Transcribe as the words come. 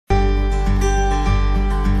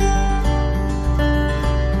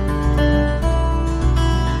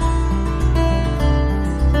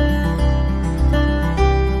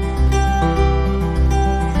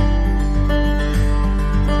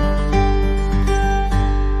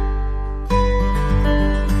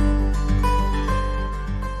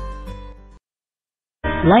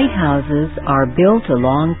Lighthouses are built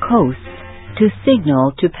along coasts to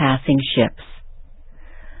signal to passing ships.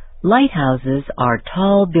 Lighthouses are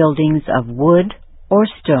tall buildings of wood or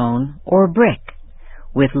stone or brick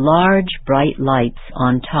with large bright lights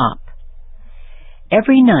on top.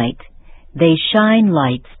 Every night they shine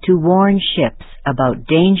lights to warn ships about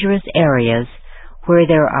dangerous areas where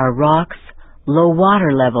there are rocks, low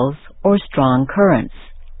water levels, or strong currents.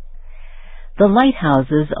 The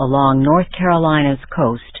lighthouses along North Carolina's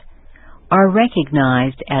coast are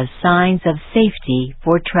recognized as signs of safety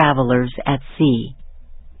for travelers at sea.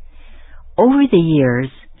 Over the years,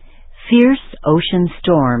 fierce ocean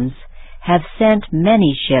storms have sent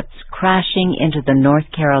many ships crashing into the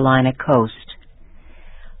North Carolina coast.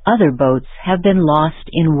 Other boats have been lost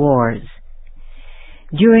in wars.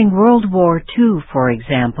 During World War II, for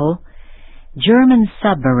example, German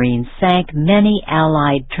submarines sank many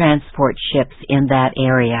Allied transport ships in that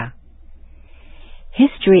area.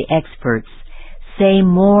 History experts say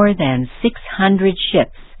more than 600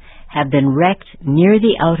 ships have been wrecked near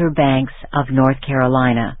the Outer Banks of North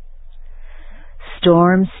Carolina.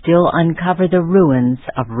 Storms still uncover the ruins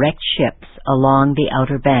of wrecked ships along the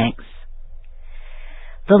Outer Banks.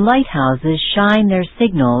 The lighthouses shine their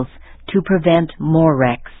signals to prevent more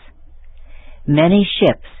wrecks. Many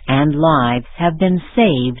ships and lives have been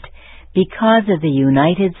saved because of the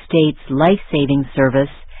United States Life-Saving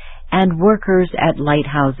Service and workers at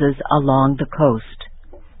lighthouses along the coast.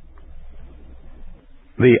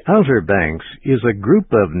 The Outer Banks is a group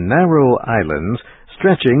of narrow islands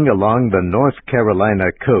stretching along the North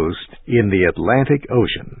Carolina coast in the Atlantic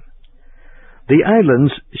Ocean. The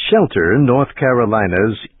islands shelter North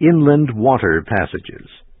Carolina's inland water passages.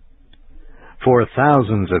 For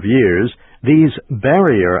thousands of years, these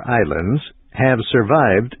barrier islands have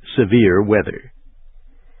survived severe weather.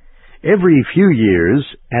 Every few years,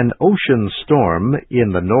 an ocean storm in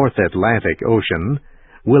the North Atlantic Ocean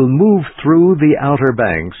will move through the Outer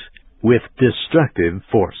Banks with destructive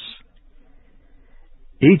force.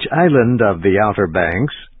 Each island of the Outer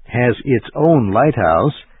Banks has its own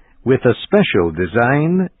lighthouse with a special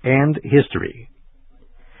design and history.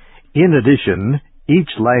 In addition, each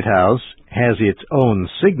lighthouse has its own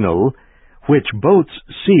signal, which boats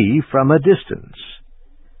see from a distance.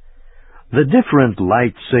 The different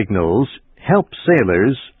light signals help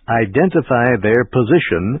sailors identify their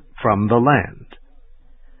position from the land.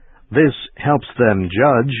 This helps them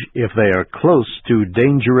judge if they are close to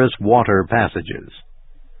dangerous water passages.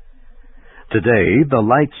 Today, the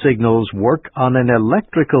light signals work on an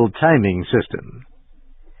electrical timing system.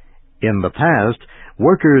 In the past,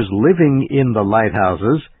 workers living in the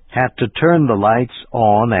lighthouses had to turn the lights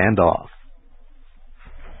on and off.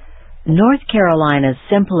 North Carolina's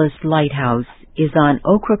simplest lighthouse is on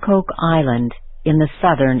Ocracoke Island in the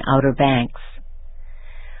southern Outer Banks.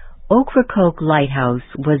 Ocracoke Lighthouse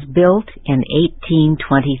was built in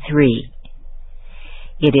 1823.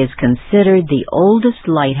 It is considered the oldest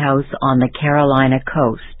lighthouse on the Carolina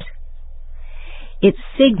coast. Its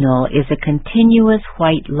signal is a continuous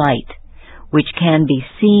white light, which can be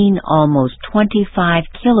seen almost 25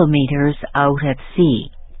 kilometers out at sea.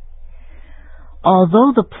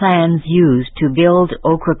 Although the plans used to build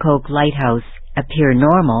Ocracoke Lighthouse appear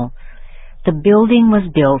normal, the building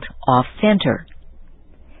was built off-center.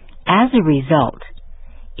 As a result,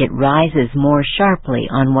 it rises more sharply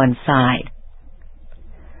on one side.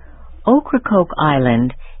 Ocracoke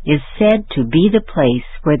Island is said to be the place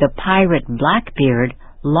where the pirate Blackbeard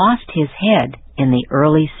lost his head in the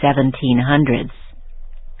early 1700s.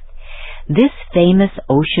 This famous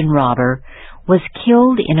ocean robber was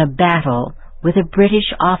killed in a battle with a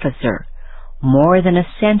British officer more than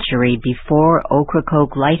a century before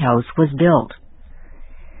Ocracoke Lighthouse was built.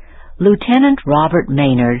 Lieutenant Robert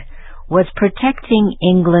Maynard was protecting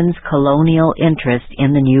England's colonial interest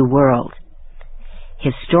in the New World.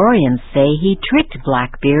 Historians say he tricked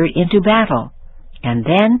Blackbeard into battle and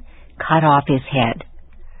then cut off his head.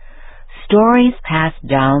 Stories passed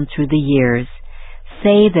down through the years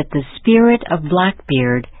say that the spirit of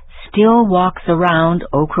Blackbeard still walks around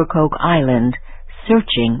Ocracoke Island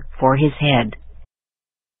searching for his head.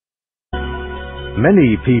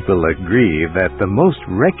 Many people agree that the most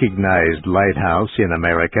recognized lighthouse in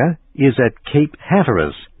America is at Cape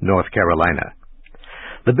Hatteras, North Carolina.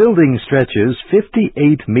 The building stretches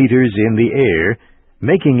 58 meters in the air,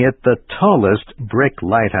 making it the tallest brick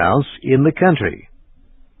lighthouse in the country.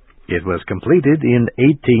 It was completed in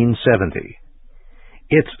 1870.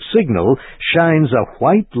 Its signal shines a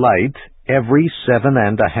white light every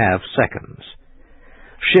 7.5 seconds.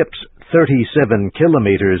 Ships 37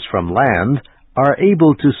 kilometers from land are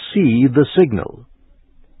able to see the signal.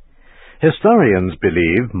 Historians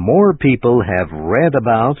believe more people have read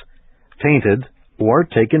about, painted, or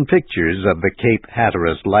taken pictures of the Cape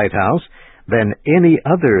Hatteras Lighthouse than any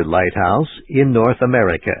other lighthouse in North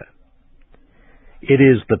America. It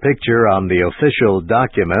is the picture on the official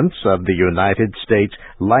documents of the United States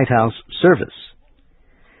Lighthouse Service.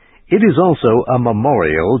 It is also a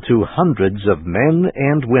memorial to hundreds of men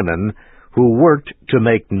and women who worked to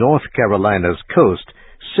make North Carolina's coast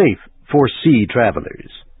safe for sea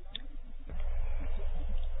travelers.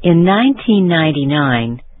 In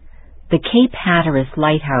 1999, the Cape Hatteras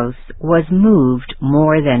Lighthouse was moved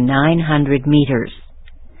more than 900 meters.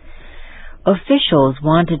 Officials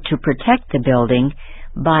wanted to protect the building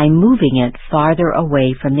by moving it farther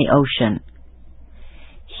away from the ocean.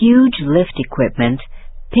 Huge lift equipment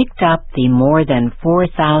picked up the more than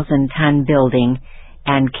 4,000-ton building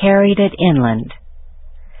and carried it inland.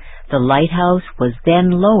 The lighthouse was then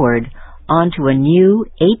lowered onto a new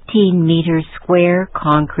 18-meter square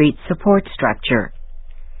concrete support structure.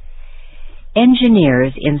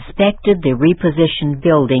 Engineers inspected the repositioned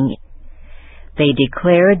building. They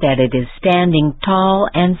declared that it is standing tall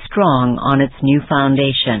and strong on its new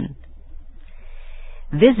foundation.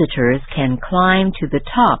 Visitors can climb to the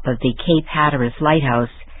top of the Cape Hatteras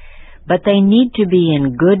Lighthouse, but they need to be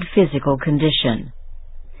in good physical condition.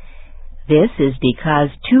 This is because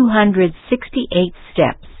 268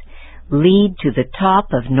 steps lead to the top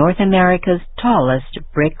of North America's tallest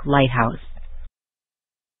brick lighthouse.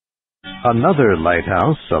 Another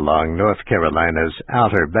lighthouse along North Carolina's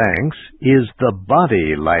Outer Banks is the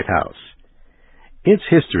Body Lighthouse. Its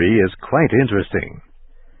history is quite interesting.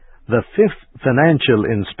 The 5th Financial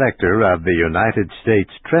Inspector of the United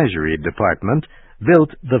States Treasury Department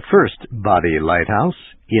built the first Body Lighthouse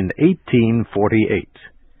in 1848.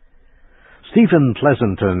 Stephen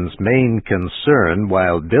Pleasanton's main concern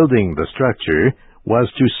while building the structure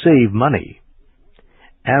was to save money.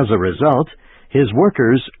 As a result, his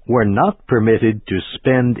workers were not permitted to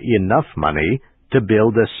spend enough money to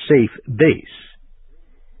build a safe base.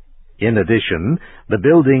 In addition, the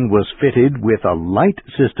building was fitted with a light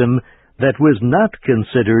system that was not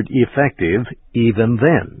considered effective even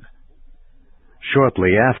then.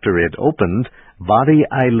 Shortly after it opened, Body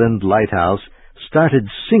Island Lighthouse started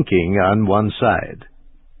sinking on one side.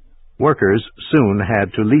 Workers soon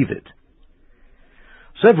had to leave it.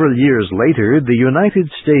 Several years later, the United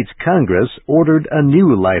States Congress ordered a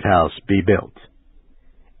new lighthouse be built.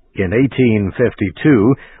 In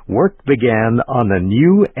 1852, work began on a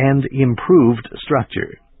new and improved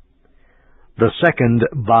structure. The second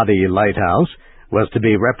Body Lighthouse was to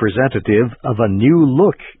be representative of a new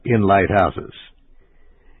look in lighthouses.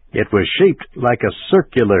 It was shaped like a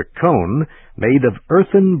circular cone made of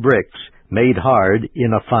earthen bricks made hard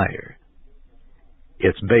in a fire.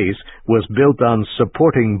 Its base was built on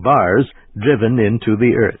supporting bars driven into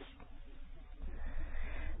the earth.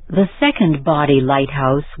 The second Body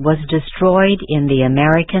Lighthouse was destroyed in the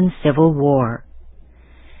American Civil War.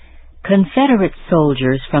 Confederate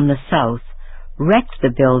soldiers from the South wrecked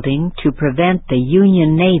the building to prevent the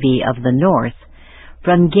Union Navy of the North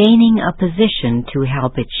from gaining a position to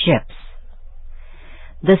help its ships.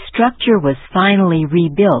 The structure was finally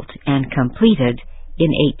rebuilt and completed in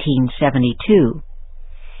 1872.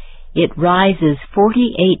 It rises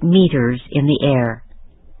 48 meters in the air.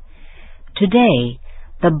 Today,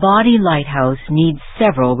 the Body Lighthouse needs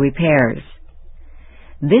several repairs.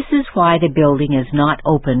 This is why the building is not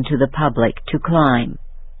open to the public to climb.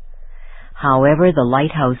 However, the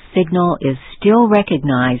lighthouse signal is still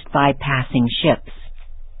recognized by passing ships.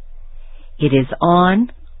 It is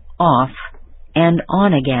on, off, and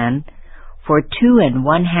on again for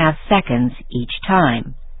 2.5 seconds each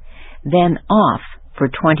time, then off for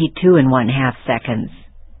 22.5 seconds.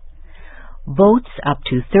 Boats up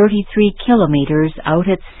to 33 kilometers out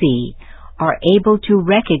at sea are able to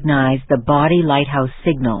recognize the Body Lighthouse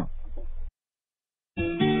signal.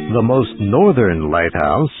 The most northern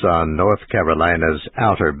lighthouse on North Carolina's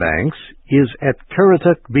Outer Banks is at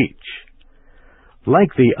Currituck Beach.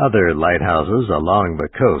 Like the other lighthouses along the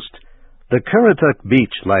coast, the Currituck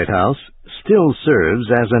Beach Lighthouse still serves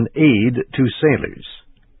as an aid to sailors.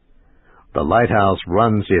 The lighthouse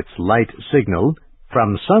runs its light signal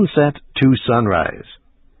from sunset to sunrise.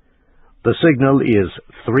 The signal is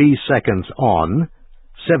 3 seconds on,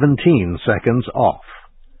 17 seconds off.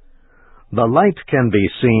 The light can be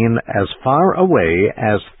seen as far away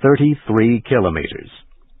as 33 kilometers.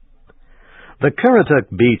 The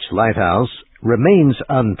Currituck Beach Lighthouse remains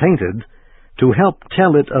unpainted to help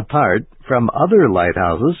tell it apart from other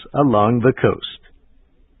lighthouses along the coast.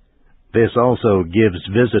 This also gives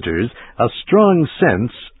visitors a strong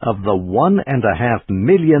sense of the 1.5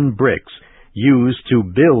 million bricks used to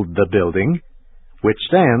build the building, which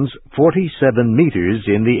stands 47 meters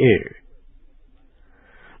in the air.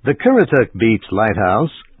 The Currituck Beach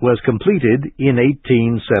Lighthouse was completed in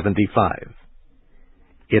 1875.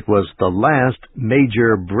 It was the last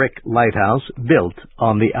major brick lighthouse built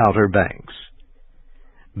on the Outer Banks.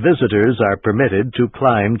 Visitors are permitted to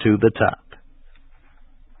climb to the top.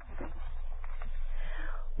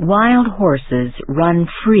 Wild horses run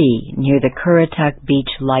free near the Currituck Beach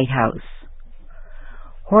Lighthouse.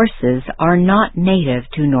 Horses are not native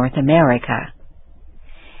to North America.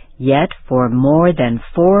 Yet for more than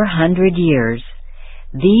 400 years,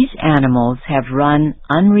 these animals have run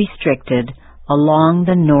unrestricted along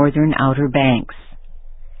the northern Outer Banks.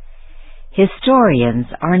 Historians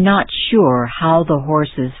are not sure how the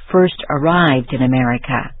horses first arrived in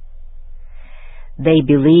America. They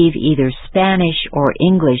believe either Spanish or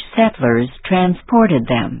English settlers transported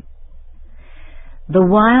them. The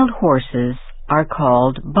wild horses are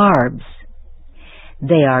called barbs.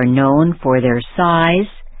 They are known for their size,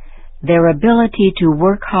 their ability to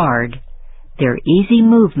work hard, their easy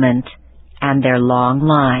movement, and their long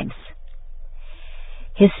lives.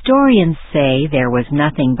 Historians say there was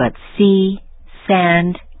nothing but sea,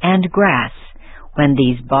 sand, and grass when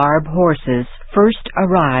these barb horses first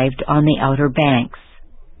arrived on the Outer Banks.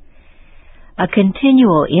 A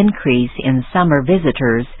continual increase in summer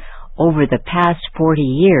visitors over the past 40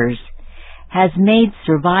 years has made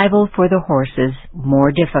survival for the horses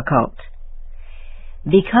more difficult.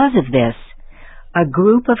 Because of this, a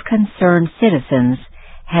group of concerned citizens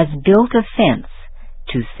has built a fence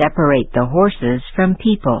to separate the horses from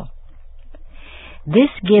people.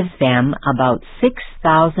 This gives them about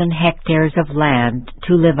 6,000 hectares of land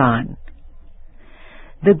to live on.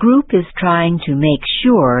 The group is trying to make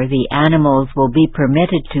sure the animals will be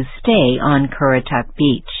permitted to stay on Currituck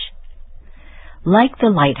Beach. Like the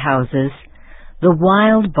lighthouses, the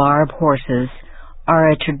wild barb horses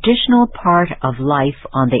are a traditional part of life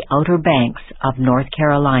on the Outer Banks of North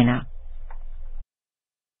Carolina.